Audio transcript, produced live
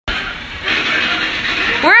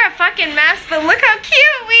fucking mess, but look how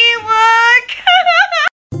cute we look.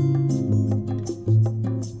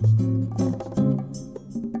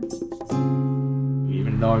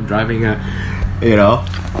 Even though I'm driving I'm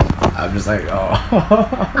just like,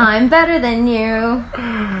 oh. I'm better than you.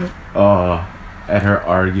 Oh, and her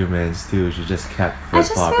arguments too. She just kept flip-flopping. I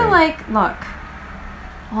just feel like, look,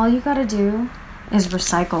 all you gotta do is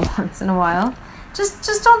recycle once in a while.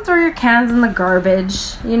 Just don't throw your cans in the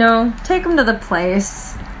garbage, Take them to the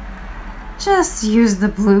place. Just use the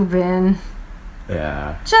blue bin.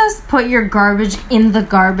 Yeah. Just put your garbage in the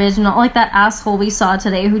garbage, not like that asshole we saw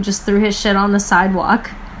today who just threw his shit on the sidewalk.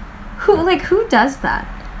 Who does that?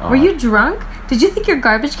 Were you drunk? Did you think your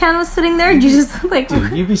garbage can was sitting there? You just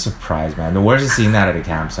Dude, you'd be surprised, man. The worst is seeing that at a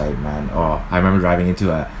campsite, man. Oh, I remember driving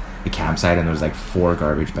into a campsite and there was 4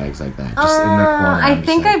 garbage bags like that just in the corner. I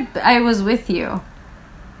think I was with you.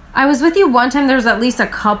 I was with you one time. There was at least a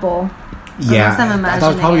couple. Yeah, that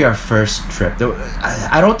was probably our first trip.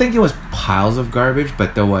 I don't think it was piles of garbage,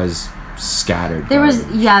 but there was scattered garbage.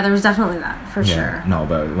 There was definitely that, for sure. No,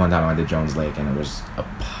 but one time I went to Jones Lake and it was a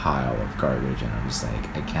pile of garbage and I'm just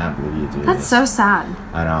like, I can't believe you do this. That's so sad.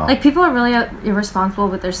 I know. People are really irresponsible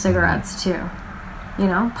with their cigarettes, too.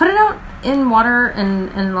 Put it out in water and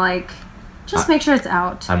just make sure it's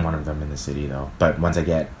out. I'm one of them in the city, though. But once I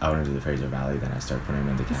get out into the Fraser Valley, then I start putting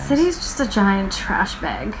them into cans. The city's just a giant trash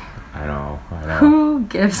bag. I know. Who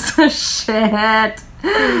gives a shit? That's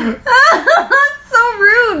so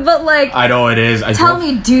rude, but I know it is. Tell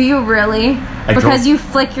me, do you really? Because you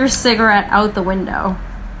flick your cigarette out the window.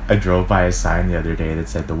 I drove by a sign the other day that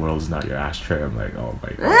said the world's not your ashtray. I'm like, oh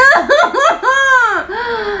my god.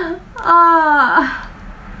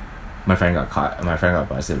 My friend got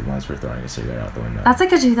busted once for throwing a cigarette out the window. That's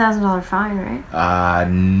like a $2,000 fine, right?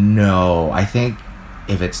 No. I think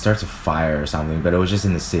if it starts a fire or something, but it was just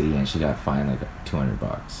in the city and she got fined $200.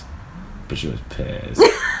 But she was pissed.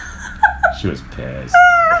 She was pissed.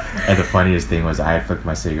 And the funniest thing was I flicked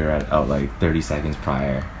my cigarette out 30 seconds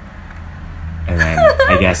prior. And then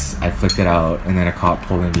I guess I flicked it out and then a cop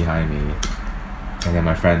pulled in behind me. And then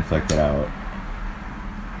my friend flicked it out.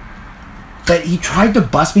 But he tried to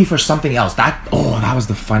bust me for something else. That was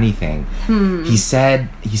the funny thing. He said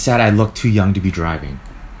I looked too young to be driving.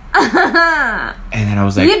 And then I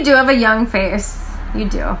was like, you do have a young face. You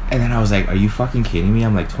do. And then I was like, are you fucking kidding me?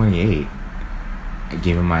 I'm 28. I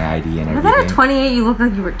gave him my ID and everything. I thought at 28 you looked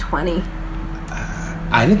like you were 20.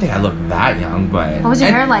 I didn't think I looked that young, but... What was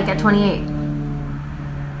your hair like at 28?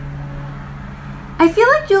 I feel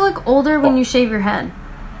like you look older when you shave your head.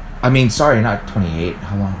 I mean, sorry, not 28.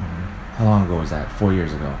 How long ago was that? 4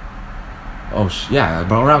 years ago. Yeah,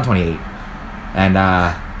 but around 28. And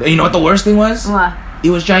you know what the worst thing was? What? It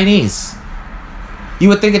was Chinese. You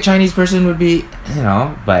would think a Chinese person would be,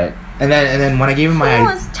 but and then when I gave him my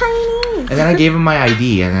ID, it's Chinese. And then I gave him my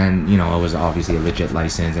ID, and then it was obviously a legit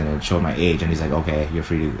license, and it showed my age, and he's like, okay, you're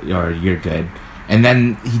free to, or you're good. And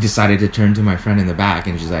then he decided to turn to my friend in the back,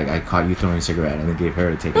 and she's like, I caught you throwing a cigarette, and then gave her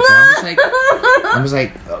a ticket. So I was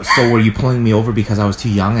like, so were you pulling me over because I was too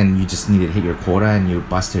young, and you just needed to hit your quota, and you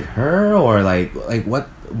busted her, or like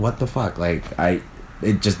what the fuck?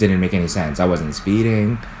 It just didn't make any sense. I wasn't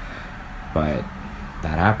speeding, but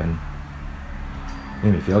that happened.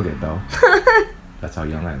 Made me feel good though. That's how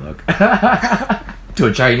young I look. To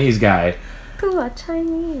a Chinese guy. To a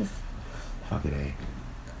Chinese. Fuck it, eh?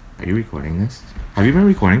 Are you recording this? Have you been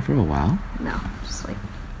recording for a while? No, just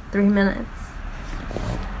 3 minutes.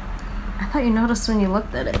 I thought you noticed when you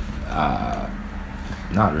looked at it.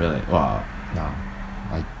 Not really. Well, no.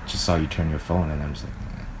 I just saw you turn your phone and I'm just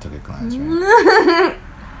took a glance, right?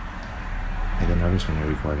 I get nervous when you're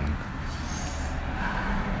recording.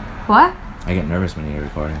 What? I get nervous when you're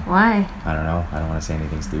recording. Why? I don't know. I don't want to say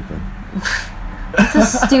anything stupid. What's the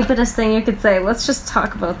stupidest thing you could say? Let's just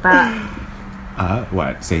talk about that.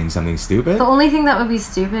 What? Saying something stupid? The only thing that would be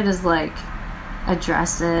stupid is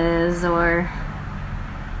addresses or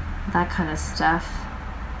that kind of stuff.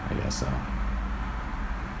 I guess so.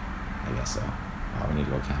 Oh, we need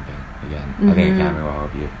to go camping again. Mm-hmm. I think camping will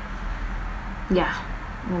help you. Yeah,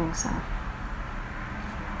 I think so.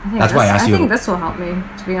 That's why I asked you. I think this will help me,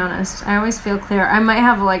 to be honest. I always feel clear. I might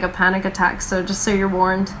have a panic attack, so just so you're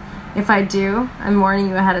warned. If I do, I'm warning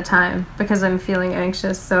you ahead of time because I'm feeling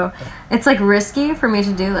anxious. So it's risky for me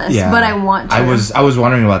to do this, but I want to. I was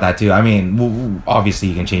wondering about that too. I mean, obviously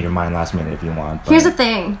you can change your mind last minute if you want. Here's the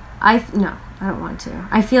thing. I don't want to.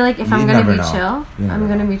 I feel like if I'm going to be chill, I'm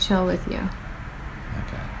going to be chill with you.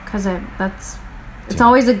 Okay. Because it's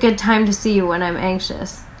always a good time to see you when I'm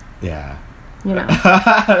anxious. Yeah. You know.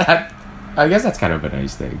 I guess that's kind of a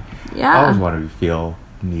nice thing. Yeah. I always want to feel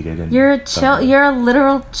needed. And You're a chill. You're a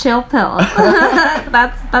literal chill pill.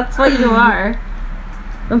 That's what you are.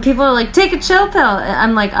 When people are like, take a chill pill,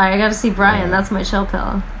 I'm like, I gotta see Brian. Yeah. That's my chill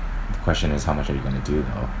pill. The question is, how much are you gonna do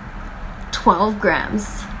though? 12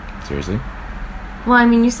 grams. Seriously? Well, I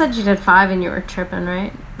mean, you said you did 5 and you were tripping,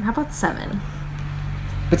 right? How about 7?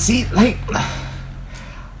 But see, like,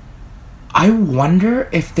 I wonder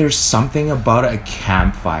if there's something about a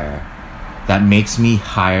campfire that makes me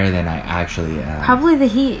higher than I actually am. Probably the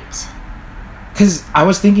heat. Because I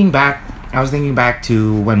was thinking back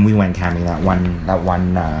to when we went camping, that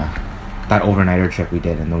overnighter trip we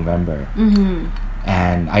did in November. Mm-hmm.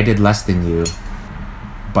 And I did less than you,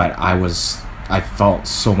 but I felt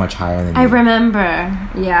so much higher than you. I remember.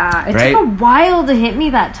 Yeah. It took a while to hit me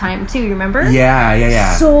that time, too. You remember?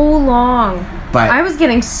 Yeah. So long. But I was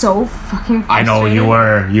getting so fucking frustrated. I know, you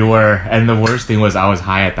were. And the worst thing was I was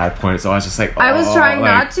high at that point, so I was just like, I was trying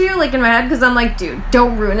not to, like, in my head, because I'm like, dude,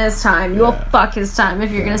 don't ruin his time. You will fuck his time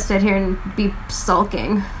if you're going to sit here and be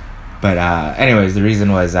sulking. But, anyways, the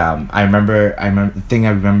reason was, I remember the thing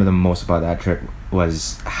I remember the most about that trip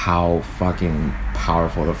was how fucking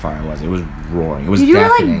powerful the fire was. It was roaring. It was you were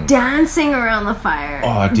like dancing around the fire.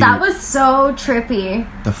 Oh, dude, that was so trippy.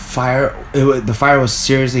 The fire was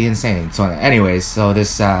seriously insane. So anyways,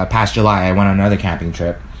 this past July I went on another camping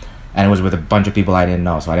trip, and it was with a bunch of people I didn't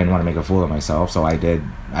know, so I didn't want to make a fool of myself, so I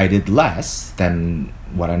did less than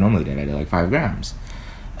what I normally did. I did like 5 grams.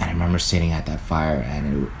 And I remember sitting at that fire,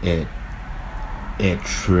 and it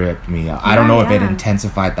tripped me out. I don't know if it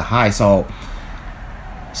intensified the high, so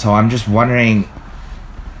I'm just wondering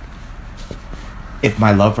if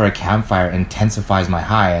my love for a campfire intensifies my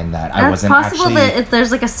high, and that I wasn't actually... It's possible that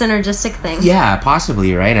there's like a synergistic thing. Yeah,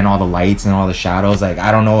 possibly, right? And all the lights and all the shadows. Like,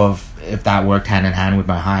 I don't know if that worked hand in hand with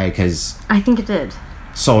my high, because... I think it did.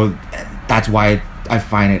 So that's why I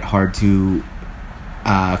find it hard to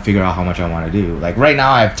figure out how much I want to do. Like, right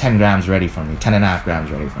now I have 10 grams ready for me. 10.5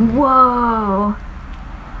 grams ready for me. Whoa.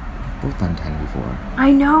 Both done 10 before. I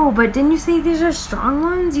know, but didn't you say these are strong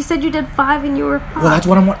ones? You said you did 5 and you were 5. Well, that's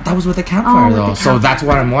what that was with the campfire, though. So that's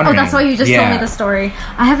what I'm wondering. Oh, that's why you just told me the story.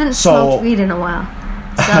 I haven't smoked weed in a while.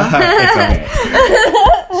 So. It's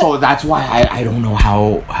okay. So that's why I don't know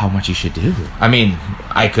how much you should do. I mean,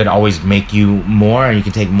 I could always make you more, and you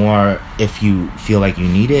can take more if you feel like you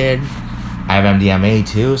need it. I have MDMA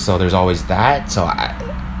too, so there's always that. So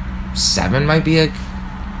 7 might be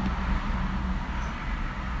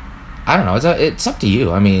I don't know. It's up to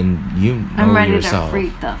you. I mean, you know I'm ready yourself. To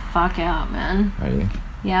freak the fuck out, man. Are you?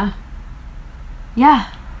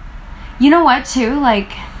 Yeah. You know what, too?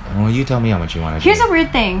 Like... Well, you tell me how much you want to do. Here's a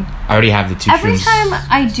weird thing. I already have the 2 Every time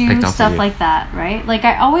I do stuff like that, right? Like,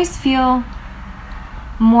 I always feel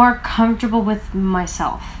more comfortable with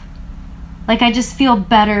myself. Like, I just feel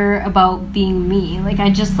better about being me. Like, I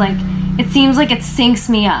just, like... It seems like it syncs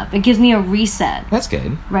me up. It gives me a reset. That's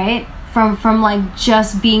good. Right? From like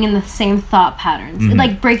just being in the same thought patterns. Mm-hmm. It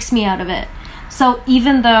like breaks me out of it. So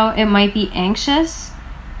even though it might be anxious,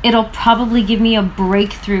 it'll probably give me a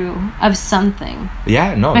breakthrough of something.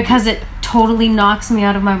 Yeah, no. Because it totally knocks me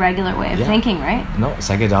out of my regular way of thinking, right? No,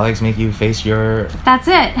 psychedelics make you face your... That's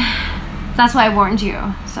it. That's why I warned you,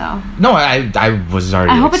 so... No, I was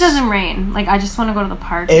already... I hope it doesn't rain. Like, I just want to go to the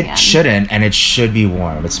park again. It shouldn't, and it should be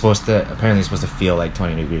warm. Apparently it's supposed to feel like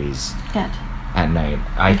 20 degrees. Good. At night.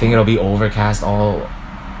 I think it'll be overcast all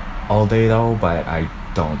day though, but I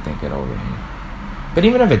don't think it'll rain. But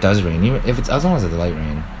even if it does rain, as long as it's light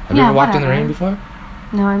rain. Have you ever walked in the rain before?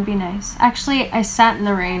 No, it'd be nice. Actually, I sat in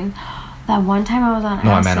the rain. That one time I was on acid.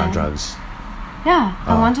 No, I meant on drugs.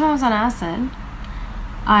 Yeah, one time I was on acid.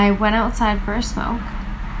 I went outside for a smoke.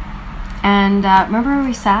 And remember where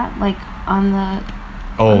we sat? Like on the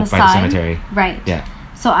by side? the cemetery. Right. Yeah.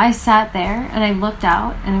 So I sat there and I looked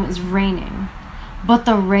out and it was raining. But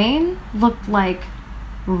the rain looked like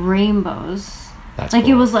rainbows. That's like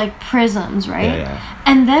cool. It was like prisms, right? Yeah.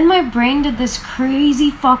 And then my brain did this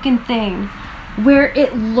crazy fucking thing where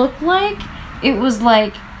it looked like it was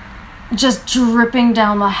like just dripping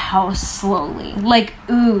down the house slowly. Like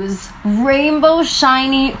ooze. Rainbow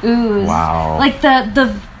shiny ooze. Wow. Like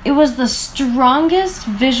it was the strongest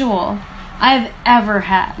visual I've ever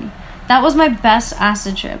had. That was my best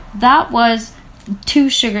acid trip. That was 2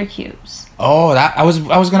 sugar cubes. Oh, I was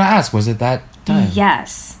gonna ask, was it that time?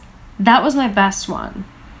 Yes. That was my best one.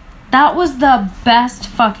 That was the best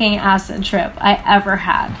fucking acid trip I ever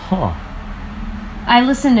had. Huh. I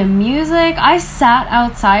listened to music. I sat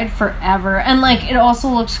outside forever. And, like, it also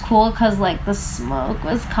looks cool because, like, the smoke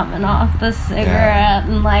was coming off the cigarette.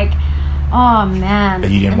 And, like, oh, man. But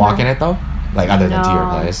you didn't walk in it, though? Like, other than to your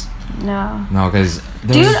place? No. No, because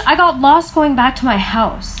Dude, I got lost going back to my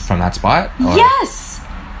house. from that spot. Or? Yes.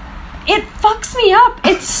 It fucks me up.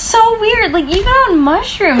 It's so weird. Like, even on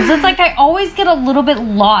mushrooms, it's like I always get a little bit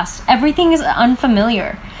lost. Everything is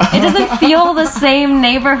unfamiliar. It doesn't feel the same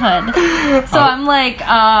neighborhood. So I'm like,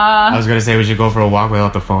 I was gonna say we should go for a walk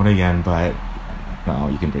without the phone again, but no,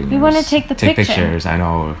 you can bring. We want to take the picture. Pictures. I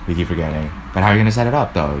know we keep forgetting. But how are you gonna set it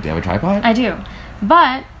up though? Do you have a tripod? I do.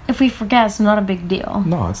 But if we forget, it's not a big deal.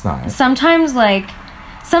 No, it's not. Sometimes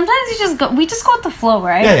you just go. We just go with the flow,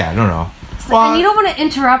 right? Yeah. No. Well, and you don't want to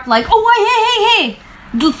interrupt. Like, oh, hey,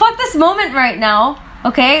 fuck this moment right now.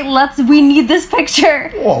 Okay, we need this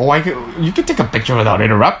picture. Well, you could take a picture without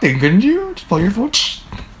interrupting, couldn't you? Just pull your phone.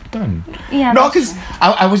 Done. Yeah. No, because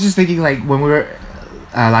I was just thinking, like, when we were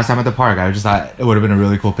last time at the park, I just thought it would have been a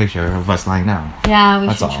really cool picture of us lying down. Yeah, we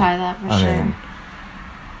That's should all. try that for I sure. mean,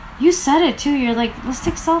 You said it too. You're like, let's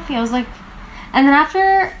take a selfie. I was like, and then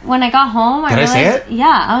after when I got home, Did I say it?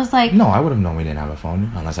 Yeah, I was like, no, I would have known we didn't have a phone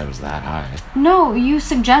unless I was that high. no. You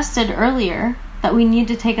suggested earlier that we need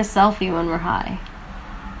to take a selfie when we're high.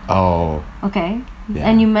 Oh. Okay. Yeah.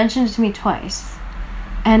 And you mentioned it to me twice,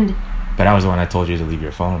 and. But that was the one I told you to leave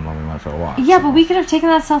your phone when we went for a walk. Yeah, but we could have taken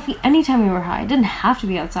that selfie anytime we were high. It didn't have to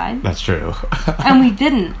be outside. That's true. And we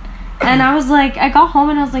didn't. And I was like, I got home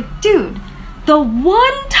and I was like, dude, the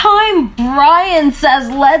one time Brian says,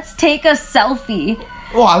 let's take a selfie.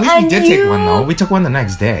 Well, at least we And did take one, though. We took one the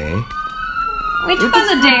next day. We took on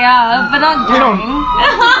the day of, but not We during.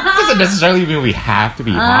 don't... doesn't necessarily mean we have to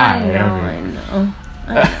be high. I know.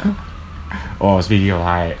 Oh, speaking of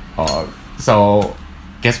high, so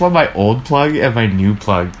guess what my old plug and my new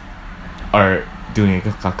plug are doing a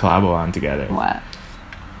collab on together? What?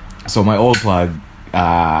 So my old plug,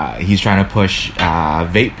 he's trying to push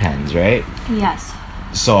vape pens, right? Yes.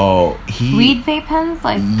 So he... Weed vape pens?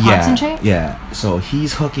 Like concentrate? Yeah. So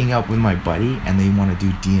he's hooking up with my buddy and they want to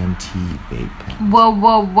do DMT vape pens.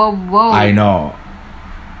 Whoa. I know.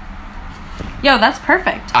 Yo, that's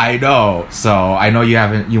perfect. I know. So I know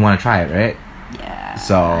you want to try it, right? Yeah.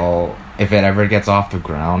 So if it ever gets off the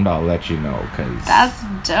ground, I'll let you know, because That's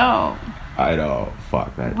dope. I know.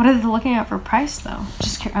 Fuck that. What are they looking at for price, though?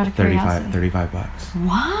 Just out of curiosity. $35.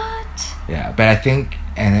 What? Yeah, but I think,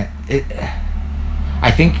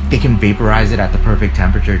 I think they can vaporize it at the perfect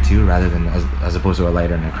temperature too, rather than as opposed to a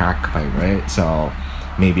lighter and a crack pipe, right? So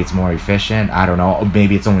maybe it's more efficient. I don't know.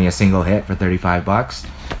 Maybe it's only a single hit for $35,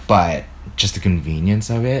 but just the convenience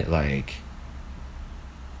of it, like,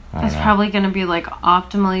 I don't It's know. probably going to be like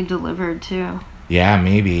optimally delivered too. Yeah,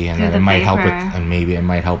 maybe, and Do then the it might help with, vapor. and maybe it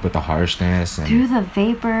might help with the harshness. And Do the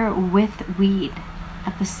vapor with weed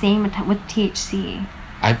at the same time with THC.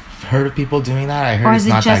 I've heard of people doing that. I heard Or it's is it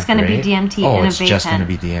not just that going to be great. DMT in a Oh, it's vape just pen? going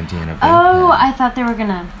to be DMT in a vape Oh, pen. I thought they were going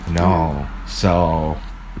to... No. So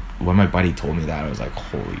when my buddy told me that, I was like,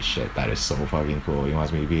 holy shit, that is so fucking cool. He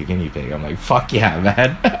wants me to be a guinea pig. I'm like, fuck yeah,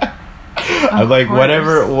 man. I'm like,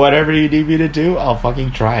 course. whatever you need me to do, I'll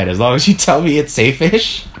fucking try it. As long as you tell me it's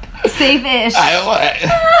safe-ish. Safe-ish. Like,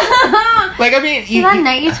 I mean... That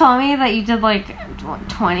night you told me that you did like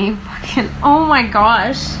 20 fucking... Oh my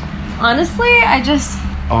gosh. Honestly,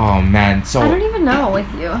 Oh, man. So I don't even know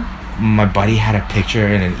with you. my buddy had a picture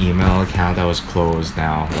in an email account that was closed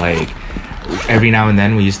now. Like, every now and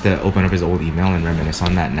then we used to open up his old email and reminisce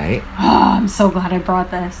on that night. Oh, I'm so glad I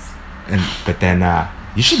brought this. But then,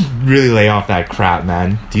 you should really lay off that crap,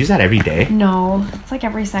 man. Do you use that every day? No, it's like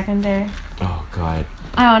every second day. Oh, God.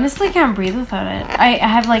 I honestly can't breathe without it. I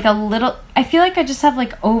have like a little... I feel like I just have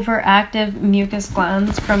like overactive mucus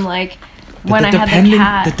glands from like when I had the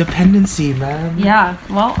cat. The dependency, man. Yeah,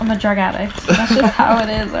 well, I'm a drug addict. That's just how it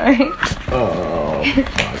is, alright? Oh,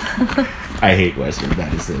 fuck. I hate Western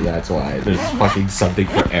medicine. That's why. There's fucking something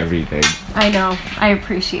for everything. I know. I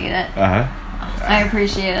appreciate it. Uh-huh. I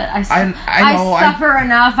appreciate it. I know, suffer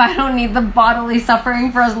enough. I don't need the bodily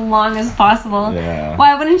suffering for as long as possible. Yeah.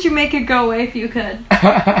 Why wouldn't you make it go away if you could?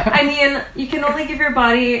 I mean, you can only give your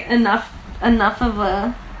body enough of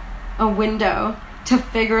a window to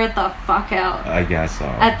figure it the fuck out. I guess so.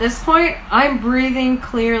 At this point, I'm breathing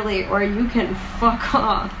clearly, or you can fuck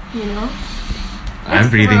off, you know? I'm It's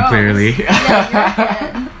breathing gross. clearly.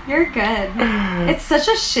 Yeah, you're good. It's such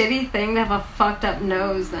a shitty thing to have a fucked up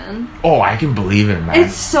nose, man. Oh, I can believe it, man.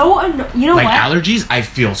 It's so you know like what? allergies, I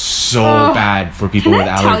feel so Oh, bad for people Can with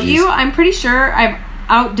I allergies. tell you, I'm pretty sure I've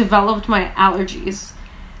outdeveloped my allergies.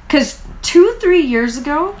 Because 2-3 years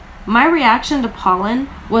ago, my reaction to pollen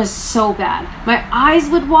was so bad. My eyes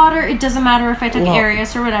would water. It doesn't matter if I took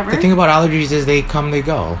Arius or whatever. The thing about allergies is they come, they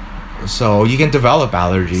go. So you can develop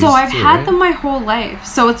allergies. So I've too, had right? them my whole life.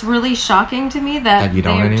 So it's really shocking to me that you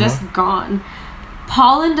don't they're anymore? just gone.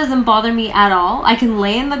 Pollen doesn't bother me at all. I can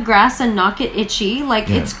lay in the grass and not get itchy. Like,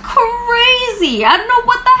 it's crazy. I don't know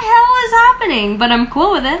what the hell is happening, but I'm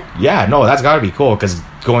cool with it. Yeah, no, that's gotta be cool, because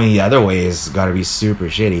going the other way is gotta be super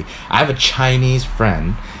shitty. I have a Chinese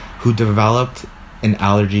friend who developed an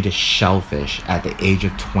allergy to shellfish at the age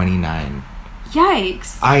of 29.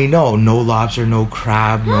 Yikes. I know, no lobster, no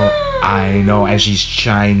crab, no... I know, and she's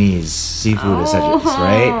Chinese. Seafood is such a...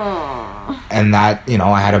 Right? And that, you know,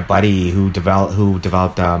 I had a buddy who developed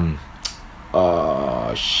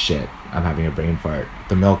shit, I'm having a brain fart.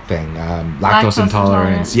 The milk thing, lactose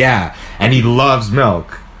intolerance. Yeah, and he loves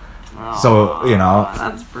milk. Oh, so, you know.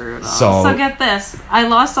 That's brutal. So get this. I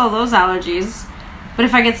lost all those allergies, but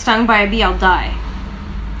if I get stung by a bee, I'll die.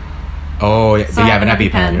 Oh, yeah, So but you have an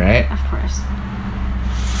EpiPen, right? Of course.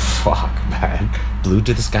 Fuck, man. Blue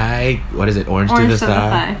to the sky? What is it? Orange to the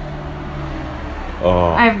sky?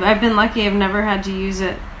 Oh. I've been lucky. I've never had to use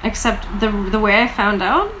it, except the way I found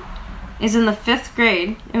out is in the 5th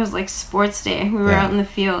grade. It was like sports day. We were out in the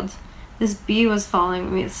field. This bee was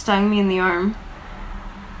following me. It stung me in the arm.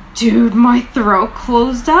 Dude, my throat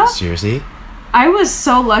closed up. Seriously? I was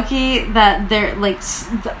so lucky that they're like,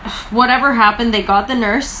 whatever happened, they got the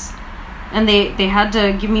nurse, and they had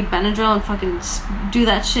to give me Benadryl and fucking do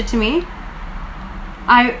that shit to me.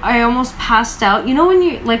 I almost passed out. You know when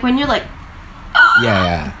you're like.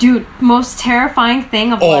 Yeah. Dude, most terrifying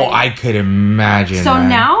thing of life. Oh, I could imagine. So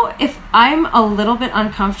now, if I'm a little bit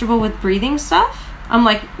uncomfortable with breathing stuff, I'm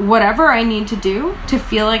like, whatever I need to do to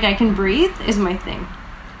feel like I can breathe is my thing.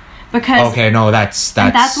 Because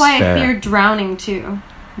that's why fair. I fear drowning too.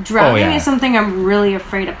 Drowning is something I'm really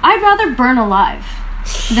afraid of. I'd rather burn alive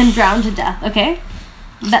than drown to death. Okay,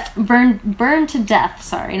 that burn to death.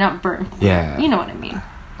 Sorry, not burn. Yeah, you know what I mean.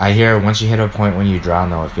 I hear once you hit a point when you drown,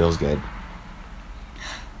 though, it feels good.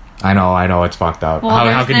 I know, it's fucked up. Well,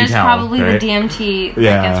 how can you tell? There's probably right? the DMT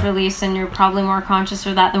that gets released, and you're probably more conscious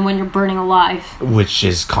of that than when you're burning alive. Which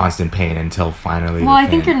is constant pain until finally... Well, I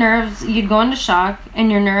think your nerves... You'd go into shock,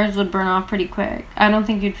 and your nerves would burn off pretty quick. I don't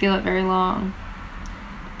think you'd feel it very long.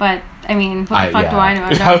 But, I mean, what the fuck do I know?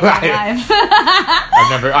 I've never been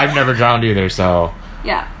alive. I've never drowned either, so...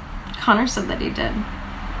 Yeah. Connor said that he did.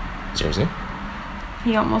 Seriously?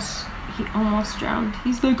 He almost drowned.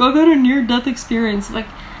 He's like, I've had a near-death experience. Like...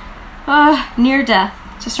 near death.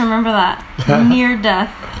 Just remember that. Near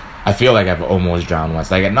death. I feel like I've almost drowned once.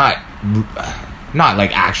 Like, not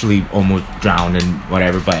like actually almost drowned and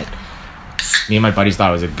whatever, but me and my buddies thought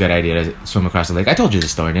it was a good idea to swim across the lake. I told you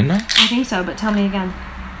this story, didn't I? I think so, but tell me again.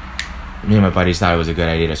 Me and my buddies thought it was a good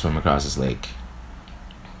idea to swim across this lake.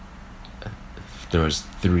 There was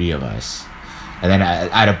 3 of us. And then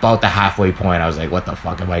at about the halfway point, I was like, what the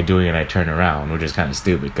fuck am I doing? And I turned around, which is kind of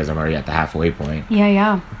stupid because I'm already at the halfway point.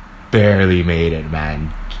 Yeah. Barely made it,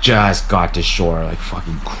 man. Just got to shore, like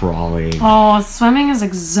fucking crawling. Oh, swimming is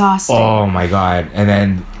exhausting. Oh my god. And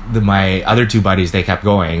then my other 2 buddies, they kept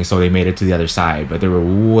going, so they made it to the other side, but they were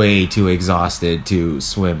way too exhausted to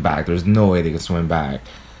swim back. There's no way they could swim back.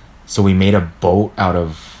 So we made a boat out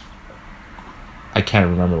of... I can't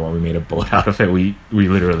remember what we made a boat out of it. We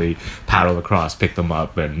literally paddled across, picked them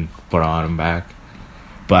up, and put on them back.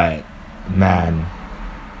 But, man...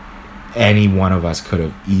 any one of us could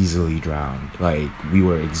have easily drowned. Like, we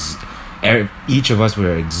were each of us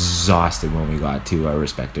were exhausted when we got to our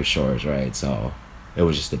respective shores, right? So it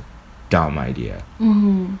was just a dumb idea.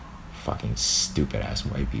 Fucking stupid ass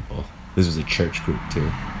white people. This was a church group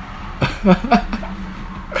too.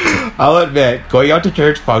 I'll admit, going out to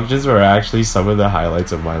church functions were actually some of the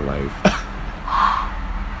highlights of my life.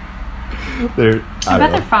 I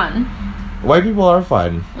bet they're fun. White people are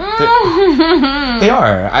fun. They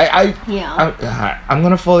are. I'm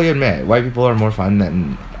gonna fully admit, white people are more fun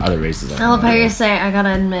than other races. I love how you say, I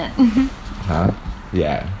gotta admit. Huh?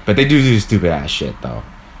 Yeah. But they do stupid ass shit, though.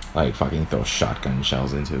 Like, fucking throw shotgun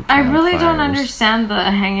shells into I really don't understand the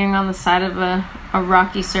hanging on the side of a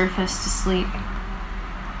rocky surface to sleep.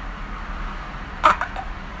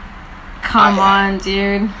 Come on,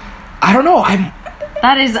 dude. I don't know.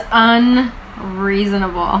 That is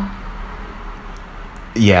unreasonable.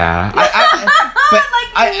 Yeah.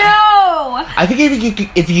 No! I think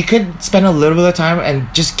if you could spend a little bit of time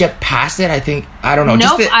and just get past it, I don't know.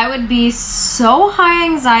 Nope, I would be so high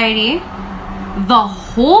anxiety the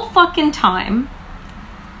whole fucking time.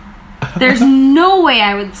 There's no way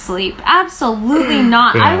I would sleep. Absolutely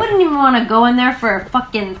not. Yeah. I wouldn't even want to go in there for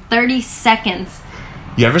fucking 30 seconds.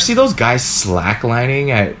 You ever see those guys slacklining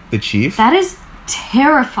at the Chief? That is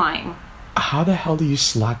terrifying. How the hell do you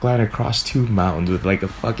slackline across 2 mountains with like a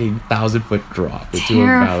fucking 1,000-foot drop into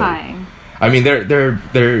terrifying. a valley? I mean, they're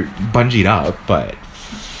bungeed up, but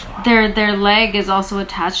fuck. their leg is also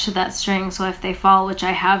attached to that string, so if they fall, which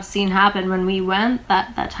I have seen happen when we went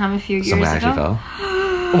that time a few years Someone ago. actually fell.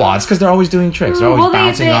 Well, it's because they're always doing tricks. They're always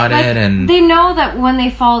bouncing on like, it, and they know that when they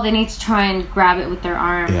fall, they need to try and grab it with their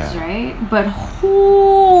arms, right? But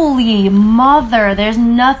holy mother, there's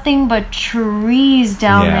nothing but trees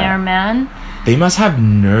down there, man. They must have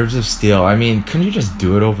nerves of steel. I mean, couldn't you just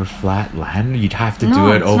do it over flat land? You'd have to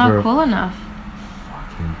do it over. No, it's not cool enough.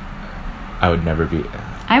 I would never be.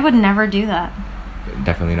 I would never do that.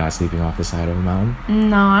 Definitely not sleeping off the side of a mountain.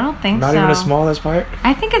 No, I don't think so. Not even the smallest part?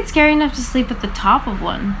 I think it's scary enough to sleep at the top of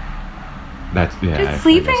one. That's, yeah. Dude,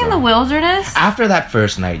 sleeping in the wilderness? After that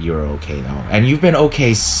first night, you were okay, though. And you've been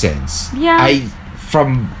okay since. Yeah.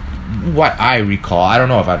 From what I recall, I don't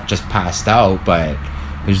know if I've just passed out, but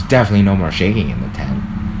there's definitely no more shaking in the tent.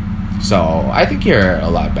 So, I think you're a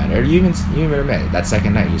lot better. You even admit, that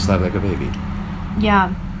second night, you slept like a baby.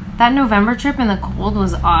 Yeah. That November trip in the cold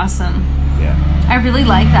was awesome. Yeah. I really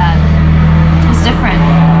like that. It was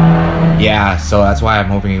different. Yeah, so that's why I'm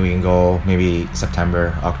hoping we can go maybe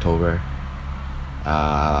September, October,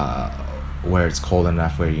 where it's cold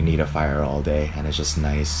enough where you need a fire all day and it's just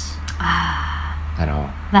nice. I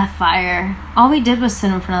know. That fire. All we did was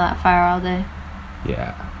sit in front of that fire all day.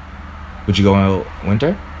 Yeah. Would you go in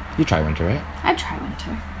winter? You try winter, right? I'd try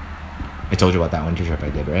winter. I told you about that winter trip I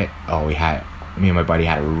did, right? Oh, me and my buddy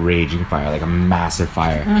had a raging fire, like a massive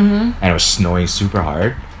fire. Mm-hmm. And it was snowing super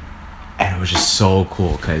hard. And it was just so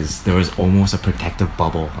cool because there was almost a protective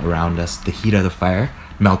bubble around us. The heat of the fire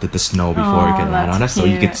melted the snow before it could land on us. Cute. So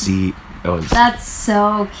you could see it was... That's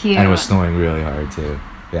so cute. And it was snowing really hard too.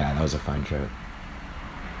 Yeah, that was a fun trip.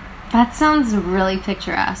 That sounds really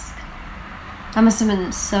picturesque. That must have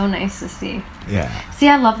been so nice to see. Yeah. See,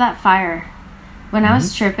 I love that fire. When I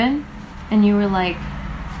was tripping and you were like...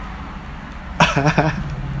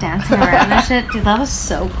 dancing around and shit, dude, that was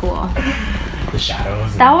so cool. The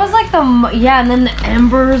shadows. That was like and then the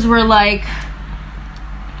embers were like,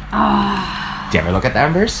 Do you ever look at the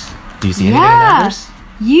embers? Do you see anything in the embers?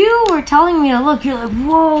 You were telling me to look. You're like,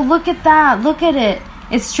 whoa, look at that, look at it.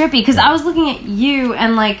 It's trippy because I was looking at you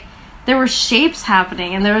and like there were shapes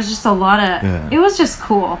happening and there was just a lot of. It was just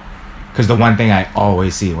cool. Because the one thing I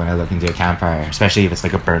always see when I look into a campfire, especially if it's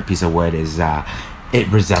like a burnt piece of wood, is it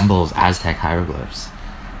resembles Aztec hieroglyphs.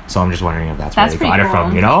 So I'm just wondering if that's where they got it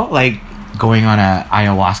from, you know? Like going on a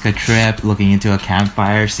ayahuasca trip, looking into a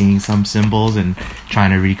campfire, seeing some symbols and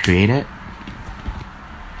trying to recreate it.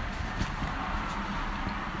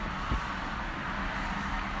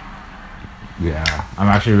 Yeah, I'm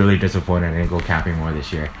actually really disappointed I didn't go camping more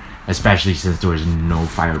this year, especially since there was no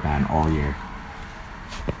fire ban all year.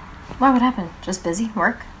 Why? What happened? Just busy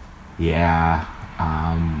work? Yeah.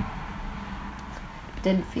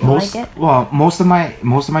 Didn't feel like it? Well, most of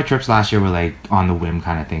my trips last year were like on the whim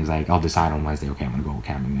kind of things. Like I'll decide on Wednesday, okay, I'm gonna go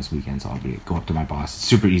camping this weekend, so I'll go up to my boss. It's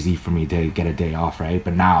super easy for me to get a day off, right?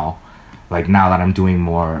 But now that I'm doing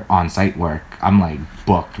more on-site work, I'm like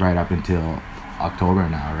booked right up until October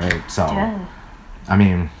now, right? So, I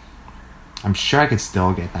mean, I'm sure I could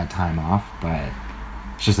still get that time off, but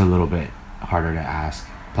it's just a little bit harder to ask.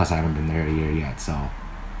 Plus, I haven't been there a year yet, so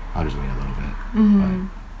I'll just wait a little bit. Mm-hmm.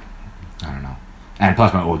 But I don't know. And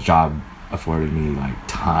plus, my old job afforded me like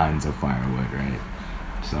tons of firewood, right?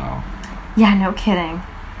 So. Yeah, no kidding.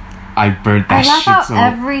 I burnt that shit so. I laugh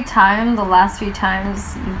out every time. The last few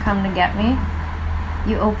times you come to get me,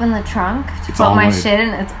 you open the trunk to put my shit in.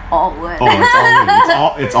 It's all wood. Oh, it's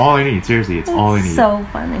all wood. It's all I need. Seriously, it's all I need. So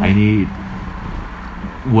funny. I need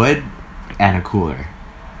wood and a cooler,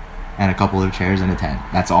 and a couple of chairs and a tent.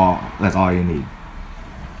 That's all you need.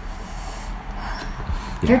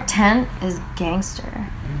 Your tent is gangster.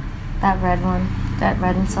 That red one, that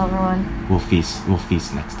red and silver one. We'll feast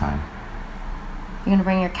next time. You're gonna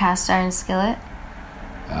bring your cast iron skillet?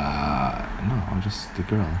 No, I'm just the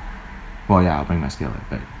grill. Well, yeah, I'll bring my skillet,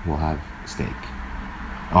 but we'll have steak.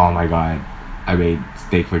 Oh my god, I made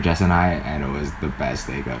steak for Jess and I, and it was the best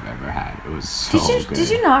steak I've ever had. It was so good.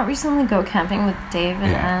 Did you not recently go camping with Dave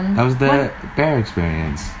and Anne? That was the bear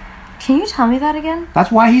experience. Can you tell me that again?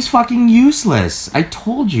 That's why he's fucking useless. I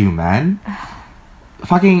told you, man.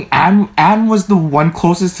 Fucking Anne was the one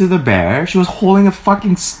closest to the bear. She was holding a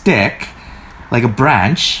fucking stick, like a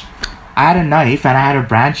branch. I had a knife and I had a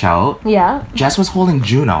branch out. Yeah. Jess was holding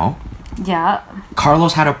Juno. Yeah.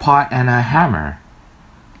 Carlos had a pot and a hammer.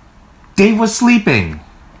 Dave was sleeping.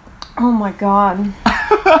 Oh my god.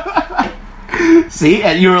 See?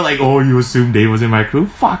 And you were like, oh, you assumed Dave was in my crew?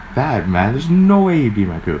 Fuck that, man. There's no way he'd be in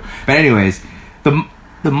my crew. But anyways, the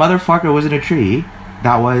motherfucker was in a tree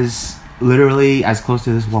that was literally as close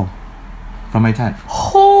to this wall from my tent.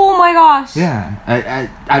 Oh my gosh. Yeah.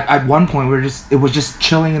 At one point, it was just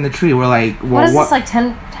chilling in the tree. We're like, well, what is this, like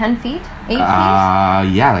 10 feet? 8 feet?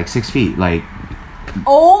 Yeah, like 6 feet. Like,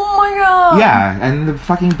 oh my god. yeah, and the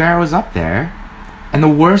fucking bear was up there. And the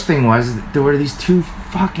worst thing was, there were these 2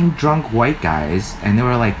 fucking drunk white guys, and they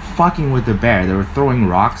were like fucking with the bear. They were throwing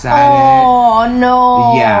rocks at it. Oh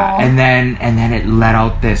no. Yeah, and then it let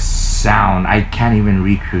out this sound. I can't even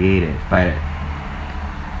recreate it, but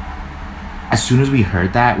as soon as we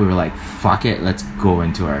heard that, we were like, fuck it, let's go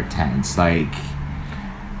into our tents. Like,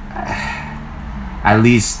 at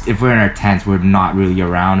least if we're in our tents, we're not really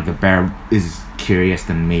around. If the bear is curious,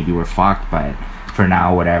 then maybe we're fucked, but for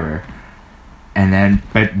now, whatever. And then,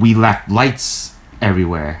 but we left lights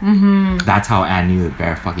everywhere. Mm-hmm. That's how Anne knew the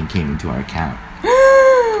bear fucking came into our camp.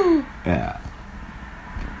 Yeah.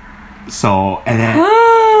 So, and then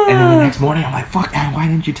the next morning, I'm like, fuck, Anne, why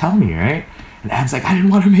didn't you tell me, right? And Anne's like, I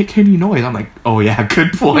didn't want to make any noise. I'm like, oh yeah,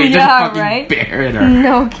 good point. Yeah, there's a fucking right? bear in her.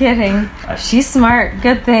 No kidding. She's smart.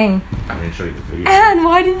 Good thing. I'm going to show you the video. Anne,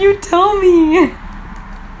 why didn't you tell me?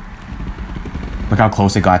 Look how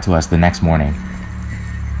close it got to us the next morning.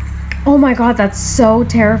 Oh my god, that's so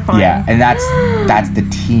terrifying. Yeah, and that's the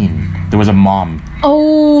teen. There was a mom.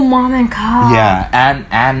 Oh, mom and cop. Yeah,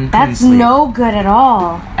 Anne That's couldn't sleep. no good at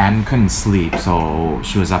all. Anne couldn't sleep, so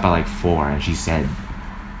she was up at like 4, and she said,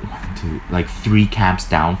 3 camps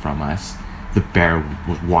down from us, the bear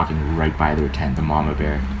was walking right by their tent, the mama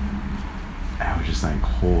bear. I was just like,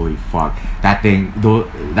 holy fuck. That thing,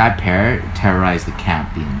 that pair terrorized the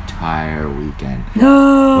camp the entire weekend.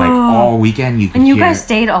 No. Like, all weekend you could And you hear, guys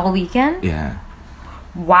stayed all weekend? Yeah.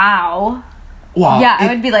 Wow. Well, yeah, I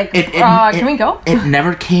would be like, can we go? It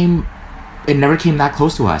never came that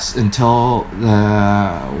close to us until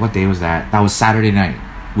what day was that? That was Saturday night.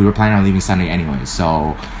 We were planning on leaving Sunday anyway,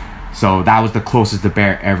 so that was the closest the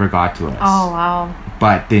bear ever got to us. Oh, wow.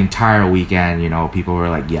 But the entire weekend, people were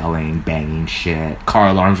like yelling, banging shit. Car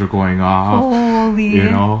alarms were going off. Holy.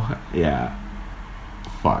 Yeah.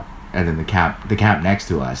 Fuck. And then the camp next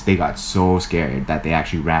to us, they got so scared that they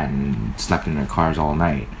actually ran and slept in their cars all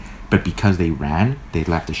night. But because they ran, they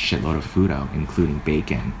left a shitload of food out, including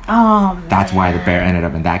bacon. Oh, man. That's why the bear ended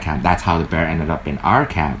up in that camp. That's how the bear ended up in our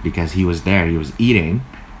camp, because he was there. He was eating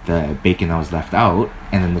the bacon that was left out,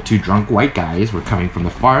 and then the 2 drunk white guys were coming from the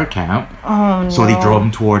far camp. Oh, no. So they drove him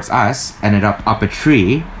towards us, ended up a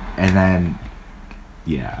tree, and then,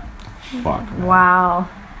 yeah, fuck. Man. Wow.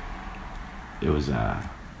 It was, I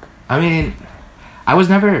mean, I was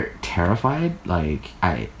never terrified. Like,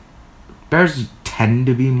 bears tend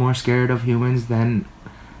to be more scared of humans than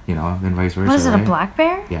vice versa. Was it right? a black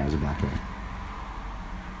bear? Yeah, it was a black bear.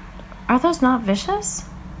 Are those not vicious?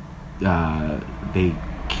 They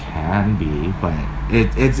can be, but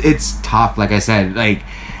it's tough. Like I said, like,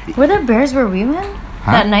 were there bears where we went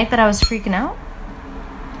that night that I was freaking out?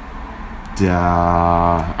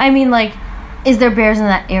 I mean, like, is there bears in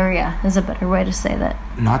that area? Is a better way to say that.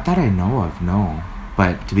 Not that I know of, no.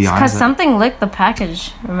 But to be honest, because something licked the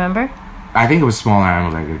package. Remember? I think it was smaller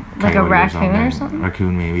animals, like a raccoon or something.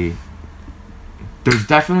 Raccoon, maybe. There's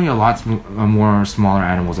definitely a lot more smaller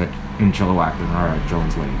animals in Chilliwack than there are at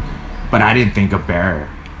Jones Lake. But I didn't think a bear.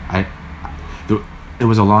 It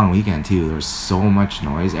was a long weekend too. There was so much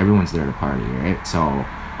noise. Everyone's there to party, right? So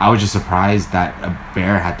I was just surprised that a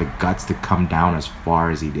bear had the guts to come down as far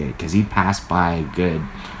as he did, because he passed by a good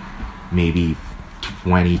maybe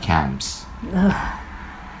 20 camps. Ugh.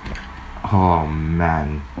 Oh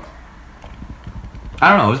man. I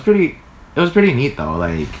don't know. It was pretty neat though.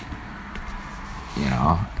 Like,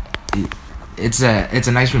 it's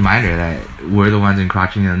a nice reminder that we're the ones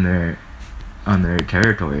encroaching on their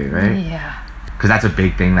territory, right? Yeah. Because that's a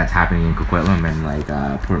big thing that's happening in Coquitlam and like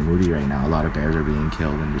Port Moody right now. A lot of bears are being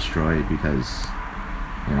killed and destroyed because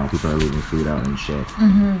people are leaving food out and shit.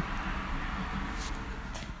 Mm-hmm.